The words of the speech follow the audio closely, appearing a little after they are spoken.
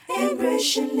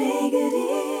Vibration Negative.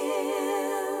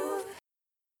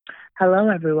 Hello,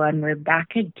 everyone. We're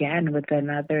back again with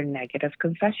another negative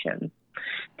confession.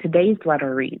 Today's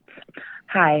letter reads,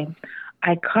 Hi,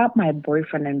 I caught my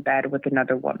boyfriend in bed with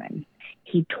another woman.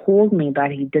 He told me that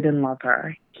he didn't love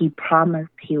her. He promised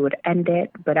he would end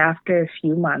it, but after a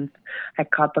few months, I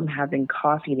caught them having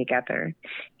coffee together.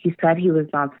 He said he was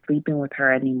not sleeping with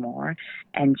her anymore,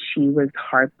 and she was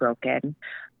heartbroken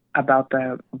about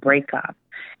the breakup,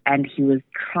 and he was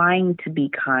trying to be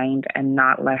kind and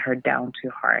not let her down too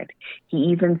hard. He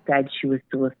even said she was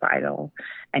suicidal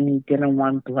and he didn't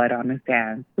want blood on his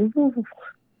hands. Ooh.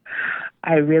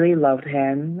 I really loved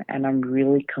him and I'm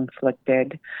really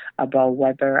conflicted about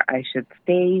whether I should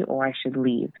stay or I should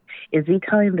leave. Is he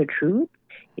telling the truth?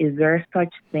 Is there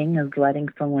such thing as letting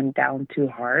someone down too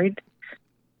hard?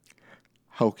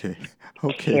 Okay.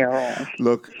 Okay. Carol.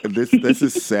 Look, this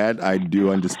is sad. I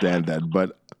do understand that,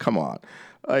 but come on.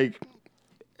 Like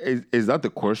is that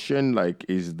the question? Like,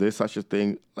 is there such a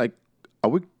thing? Like, are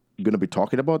we gonna be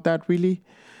talking about that really?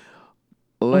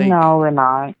 Like No, we're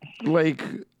not. like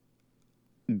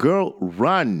girl,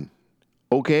 run.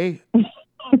 Okay?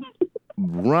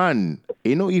 Run.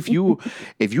 You know, if you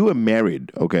are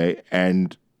married, okay,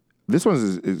 and this one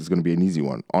is gonna be an easy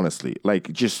one, honestly.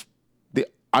 Like just the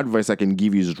advice I can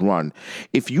give you is run.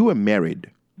 If you are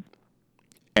married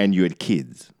and you had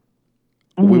kids,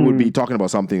 we would be talking about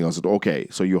something else. Okay,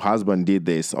 so your husband did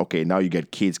this. Okay, now you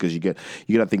get kids because you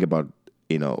gotta think about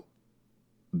you know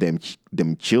them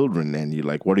children, and you're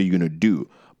like, what are you gonna do?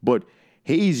 But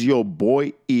he's your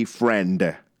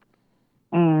boyfriend.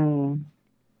 Mm,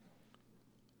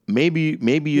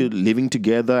 Maybe you're living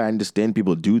together. I understand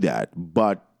people do that,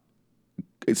 but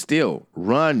it's still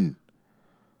run.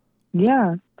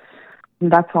 yeah,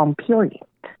 that's on period.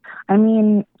 I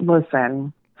mean,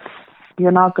 listen,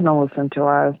 you're not going to listen to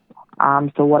us.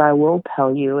 So what I will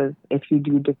tell you is if you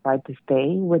do decide to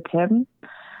stay with him,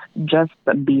 just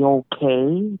be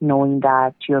okay knowing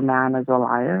that your man is a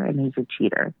liar and he's a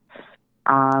cheater.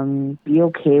 Be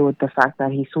okay with the fact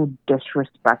that he's so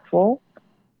disrespectful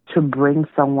to bring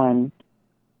someone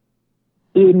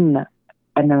in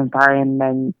an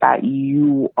environment that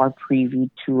you are privy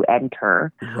to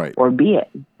enter Right. or be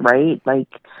in, right? Like,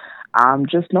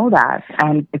 just know that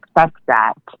and accept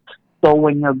that. So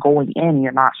when you're going in,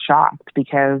 you're not shocked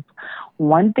because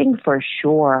one thing for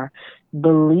sure,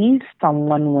 believe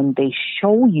someone when they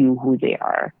show you who they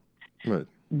are. Right.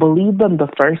 Believe them the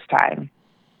first time.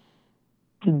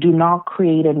 Do not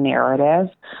create a narrative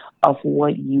of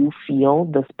what you feel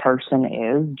this person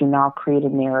is. Do not create a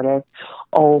narrative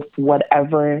of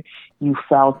whatever you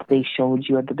felt they showed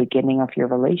you at the beginning of your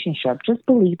relationship. Just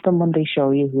believe them when they show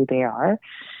you who they are.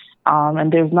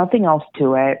 And there's nothing else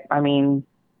to it. I mean,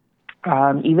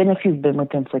 even if you've been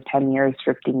with him for 10 years,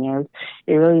 15 years,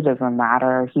 it really doesn't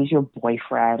matter. He's your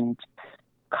boyfriend.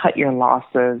 Cut your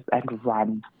losses and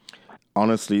run.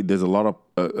 Honestly, there's a lot of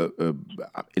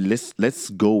let's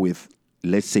go with,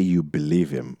 let's say you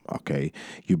believe him, okay?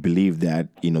 You believe that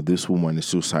this woman is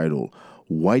suicidal.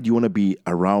 Why do you want to be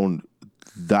around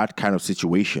that kind of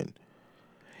situation?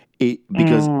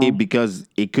 Because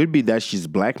it could be that she's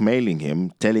blackmailing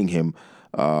him, telling him,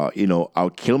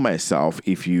 I'll kill myself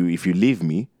if you leave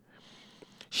me.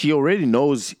 She already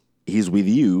knows he's with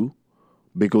you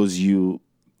because you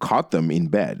caught them in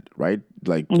bed, right?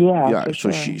 Like, Yeah, yeah.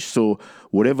 for sure. So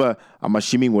whatever, I'm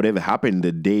assuming whatever happened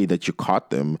the day that you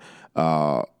caught them,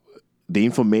 the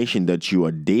information that you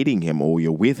are dating him or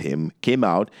you're with him came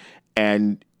out,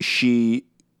 and she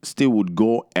still would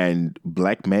go and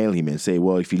blackmail him and say,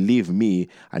 well, if you leave me,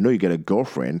 I know you get a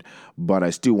girlfriend, but I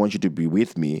still want you to be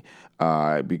with me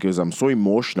because I'm so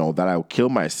emotional that I'll kill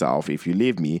myself if you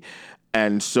leave me.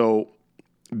 And so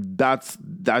that's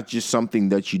just something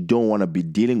that you don't want to be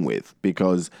dealing with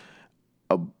because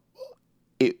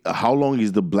how long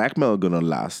is the blackmail gonna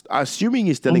last? Assuming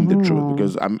he's telling the truth,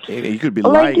 because he could be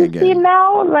Like, lying you see, again.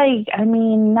 now, like, I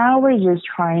mean, now we're just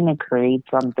trying to create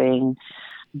something,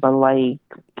 but, like,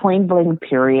 point blank,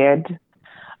 period.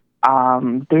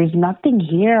 There's nothing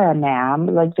here, ma'am.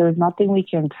 Like, there's nothing we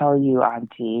can tell you,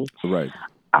 auntie. Right.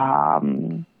 I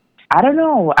don't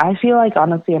know. I feel like,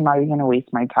 honestly, I'm not even going to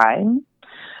waste my time.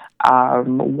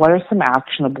 What are some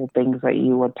actionable things that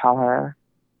you would tell her?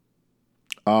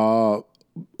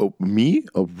 Me?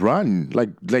 Run.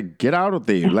 Like get out of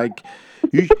there. Like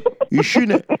you you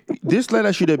shouldn't. This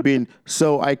letter should have been.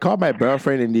 So I called my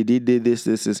boyfriend and he did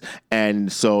this,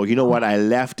 and so you know what? I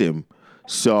left him.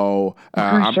 So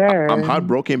For I'm sure.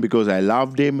 heartbroken because I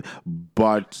loved him,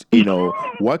 but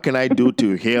what can I do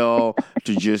to heal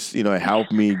to just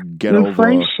help me get For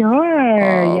over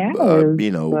sure.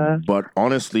 Yes. But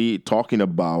honestly, talking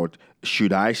about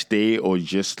should I stay or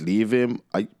just leave him,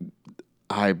 I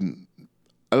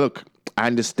look, I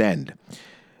understand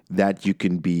that you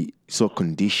can be so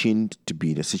conditioned to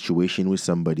be in a situation with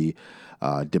somebody,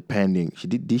 depending.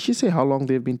 Did she say how long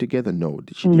they've been together? No,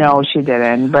 she No, didn't. she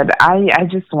didn't. But I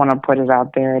just want to put it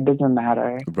out there. It doesn't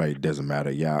matter. Right, doesn't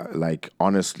matter. Yeah, like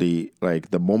honestly,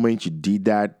 like the moment you did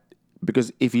that,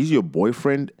 because if he's your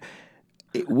boyfriend,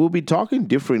 we'll be talking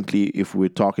differently if we're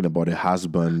talking about a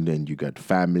husband and you got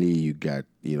family, you got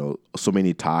so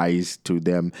many ties to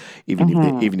them. Hmm.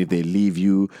 Even if they leave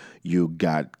you, you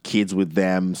got kids with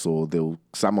them, so they'll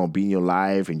somehow be in your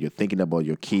life, and you're thinking about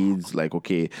your kids. Like,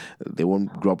 okay, they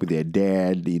won't grow up with their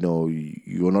dad.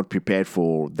 You're not prepared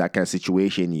for that kind of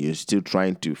situation. You're still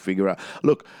trying to figure out.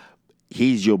 Look,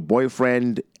 he's your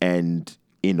boyfriend, and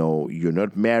you're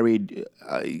not married.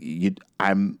 You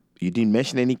didn't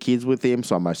mention any kids with him,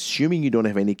 so I'm assuming you don't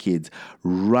have any kids.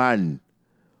 Run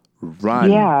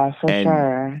Yeah, for and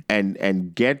sure.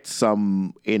 get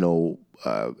some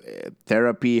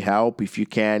therapy help if you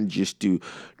can, just to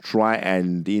try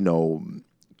and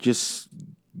just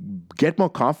get more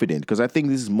confident, because I think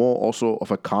this is more also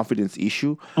of a confidence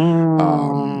issue.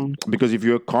 Mm, Because if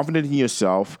you're confident in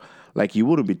yourself, like, you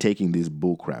wouldn't be taking this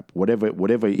bull crap, whatever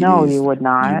it no, you is. would You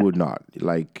not. would not,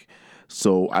 like.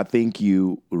 So I think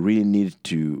you really need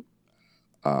to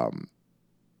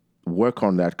work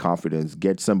on that confidence,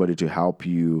 get somebody to help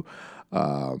you,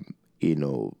 um, you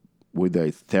know whether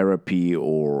it's therapy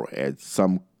or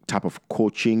some type of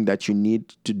coaching that you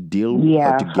need to deal to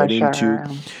Yeah, for get into,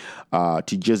 sure.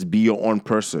 to just be your own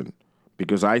person,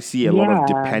 because I see a lot of Yeah.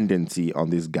 dependency on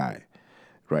this guy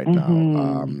right now.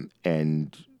 Hmm.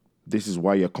 And this is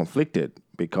why you're conflicted,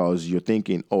 because you're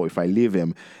thinking, oh, if I leave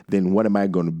him, then what am I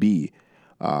going to be?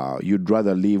 You'd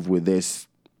rather live with this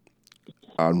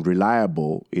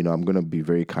unreliable, I'm going to be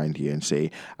very kind here and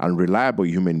say unreliable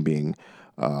human being,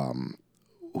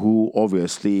 who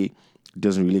obviously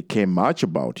doesn't really care much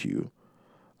about you,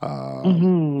 you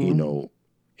Hmm. know,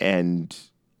 and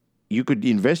you could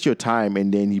invest your time,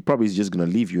 and then he probably is just going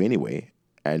to leave you anyway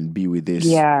and be with this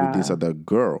Yeah. other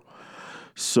girl.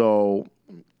 So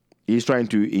he's trying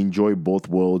to enjoy both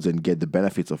worlds and get the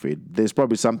benefits of it. There's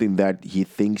probably something that he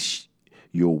thinks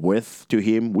you're worth to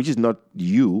him, which is not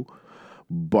you,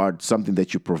 but something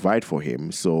that you provide for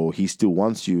him. So he still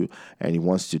wants you, and he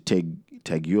wants to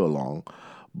take you along.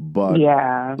 But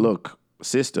Yeah. look,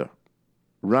 sister,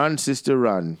 run, sister,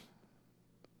 run.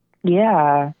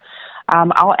 Yeah.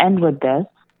 I'll end with this.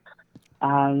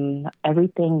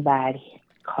 Everything that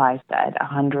Clive said,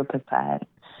 100%.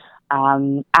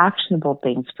 Actionable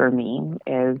things for me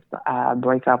is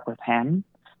break up with him,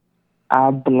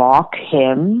 block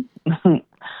him.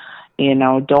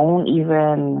 Don't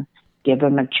even give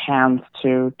him a chance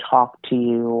to talk to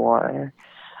you or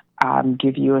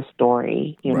give you a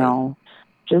story. Right,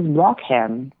 Just block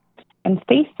him and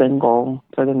stay single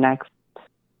for the next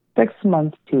 6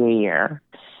 months to a year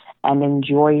and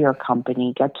enjoy your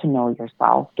company. Get to know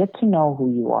yourself. Get to know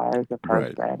who you are as a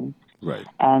right, person, right,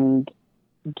 and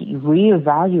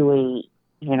reevaluate,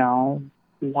 you know,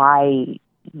 why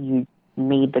you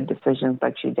made the decisions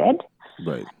that you did,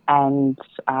 right, and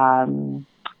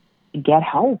get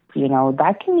help.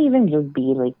 That can even just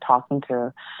be like talking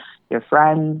to your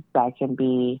friends, that can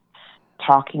be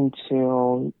talking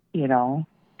to,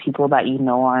 people that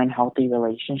are in healthy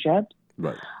relationships.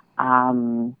 right,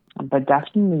 But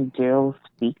definitely do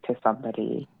speak to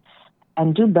somebody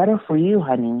and do better for you,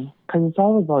 honey, because it's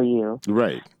all about you.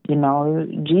 right,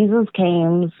 Jesus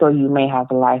came so you may have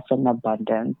life in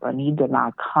abundance, and he did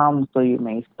not come so you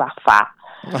may suffer.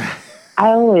 I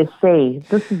always say,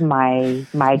 this is my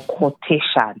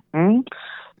quotation.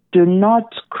 Do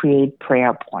not create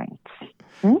prayer points.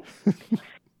 Hmm?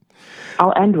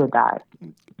 I'll end with that.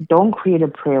 Don't create a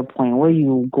prayer point where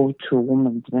you go to a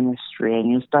woman's ministry and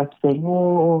you start saying,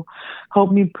 "Oh,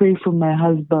 help me pray for my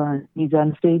husband. He's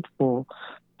unfaithful."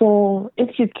 So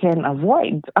if you can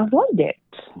avoid it.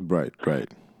 right, right.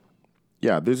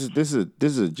 Yeah, this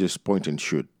is just point and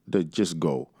shoot. Just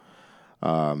go.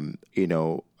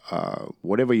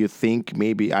 Whatever you think,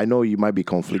 maybe I know you might be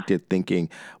conflicted, thinking,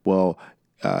 well,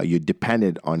 you're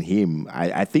dependent on him.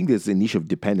 I think there's an issue of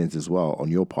dependence as well on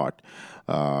your part.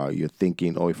 You're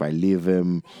thinking, oh, if I leave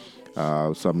him,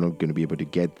 so I'm not going to be able to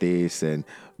get this,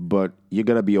 but you're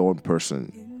gonna be your own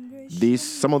person.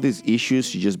 Some of these issues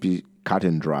should just be cut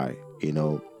and dry.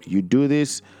 You do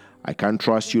this, I can't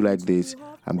trust you like this.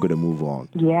 I'm going to move on.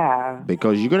 Yeah.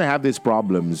 Because you're going to have these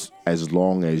problems as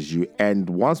long as you, and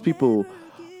once people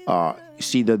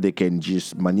see that they can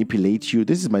just manipulate you,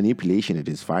 this is manipulation at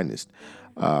its finest.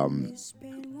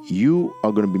 You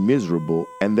are going to be miserable,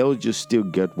 and they'll just still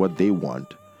get what they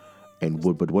want.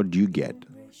 But what do you get?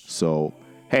 So,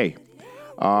 hey,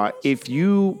 if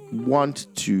you want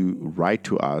to write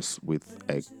to us with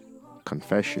a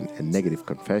confession, a negative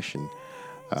confession,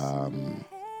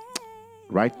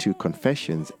 write to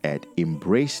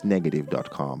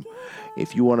confessions@embracenegative.com.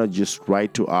 If you want to just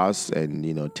write to us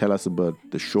and tell us about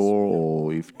the show,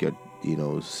 or if you get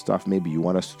stuff maybe you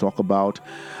want us to talk about,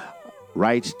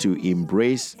 write to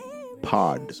embrace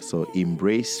pod. So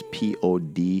embrace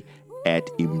pod at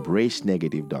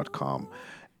embracenegative.com,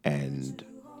 and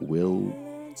we'll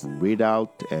read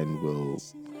out and we'll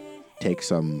take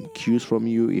some cues from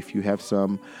you if you have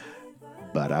some.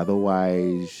 But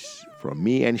otherwise, from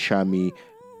me and Shami,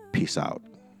 peace out.